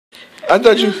I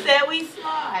thought you said we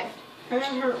slide. That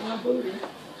hurt my booty.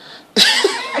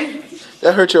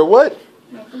 That hurt your what?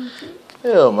 My booty.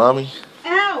 Hell, mommy.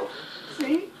 Ow!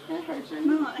 See? That hurts your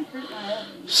no, I hurt my elbow.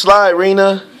 Slide,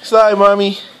 Rena. Slide,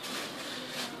 mommy.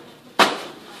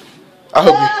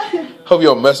 I hope you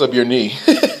don't mess up your knee.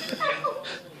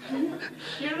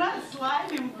 You're not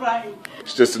sliding right.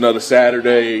 It's just another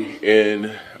Saturday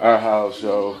in our house,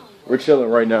 yo. We're chilling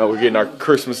right now. We're getting our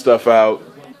Christmas stuff out.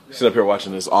 Sitting up here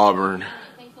watching this Auburn,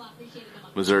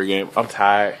 Missouri game. I'm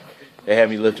tired. They had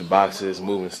me lifting boxes,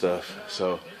 moving stuff.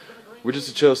 So we're just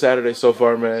a chill Saturday so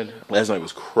far, man. Last night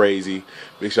was crazy.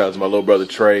 Big shout out to my little brother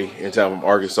Trey in town from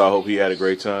Arkansas. Hope he had a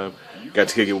great time. Got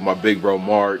to kick it with my big bro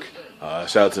Mark.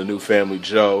 Shout out to the new family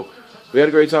Joe. We had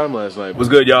a great time last night. It was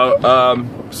good,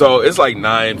 y'all. So it's like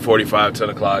 9:45, 10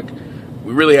 o'clock.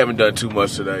 We really haven't done too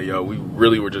much today, yo. We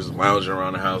really were just lounging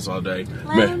around the house all day.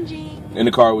 Lounging. Man, in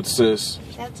the car with sis.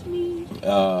 That's me.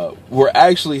 We're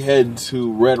actually heading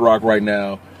to Red Rock right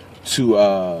now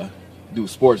to do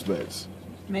sports bets.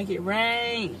 Make it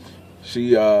rain.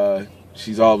 She's all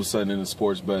of a sudden into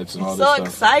sports bets and all this stuff. So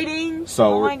exciting.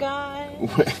 So oh my God.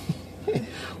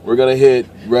 We're gonna hit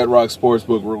Red Rock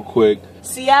Sportsbook real quick.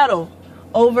 Seattle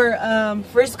over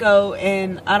Frisco,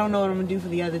 and I don't know what I'm gonna do for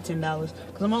the other $10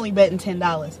 because I'm only betting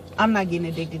 $10. I'm not getting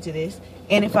addicted to this,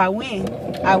 and if I win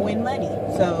money.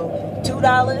 So $2,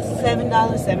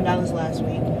 $7 last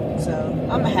week. So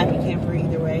I'm a happy camper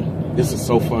either way. This is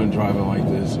so fun driving like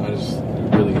this. I just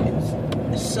really.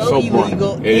 It's so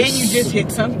illegal, and you just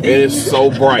hit something. It is so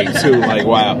bright too. Like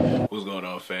wow. What's going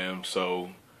on, fam? So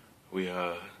we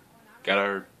got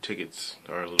our tickets,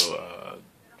 our little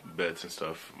bets and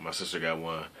stuff. My sister got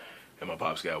one, and my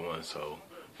pops got one. So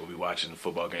we'll be watching the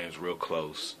football games real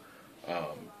close.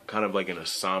 Kind of like in a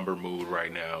somber mood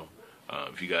right now.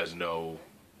 If you guys know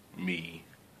me,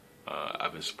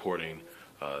 I've been supporting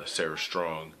Sarah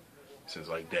Strong since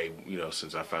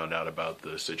since I found out about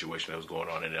the situation that was going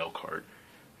on in Elkhart.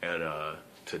 And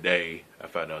today I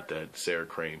found out that Sarah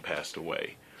Crane passed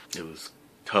away. It was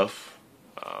tough.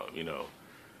 I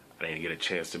didn't get a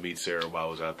chance to meet Sarah while I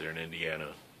was out there in Indiana.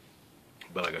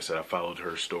 But like I said, I followed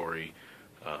her story.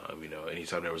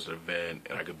 Anytime there was an event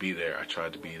and I could be there, I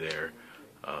tried to be there.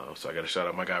 So I got to shout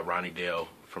out my guy Ronnie Dale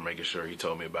for making sure he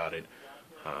told me about it.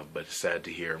 But it's sad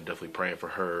to hear. I'm definitely praying for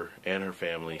her and her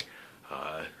family.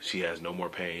 She has no more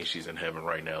pain. She's in heaven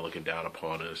right now looking down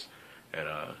upon us. And,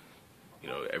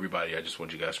 everybody, I just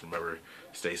want you guys to remember,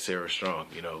 stay Sarah strong.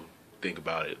 Think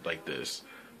about it like this.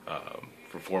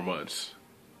 For 4 months,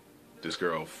 this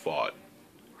girl fought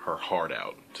her heart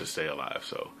out to stay alive.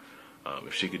 So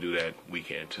if she could do that, we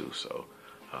can too. So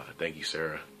thank you,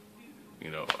 Sarah.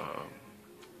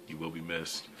 You will be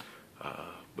missed,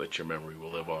 but your memory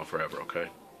will live on forever, okay?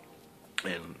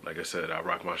 And like I said, I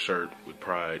rock my shirt with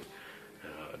pride.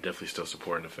 Definitely still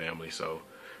supporting the family. So,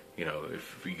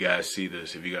 if you guys see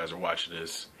this, if you guys are watching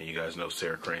this, and you guys know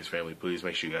Sarah Crane's family, please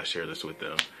make sure you guys share this with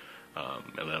them.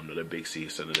 And let them know that Big C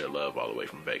is sending their love all the way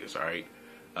from Vegas, all right?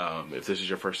 If this is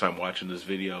your first time watching this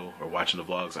video or watching the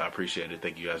vlogs, I appreciate it.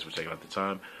 Thank you guys for taking out the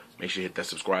time. Make sure you hit that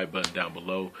subscribe button down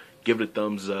below. Give it a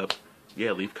thumbs up.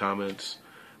 Yeah, leave comments.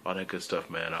 All that good stuff,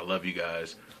 man. I love you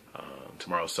guys.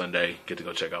 Tomorrow's Sunday. Get to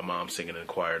go check out Mom singing in the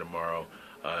choir tomorrow.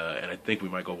 And I think we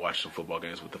might go watch some football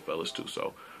games with the fellas too.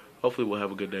 So hopefully we'll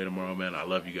have a good day tomorrow, man. I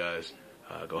love you guys.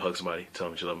 Go hug somebody. Tell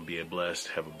them you love them. Be blessed.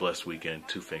 Have a blessed weekend.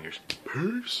 2 fingers.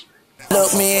 Peace.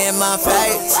 Look me in my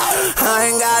face, I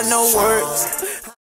ain't got no words.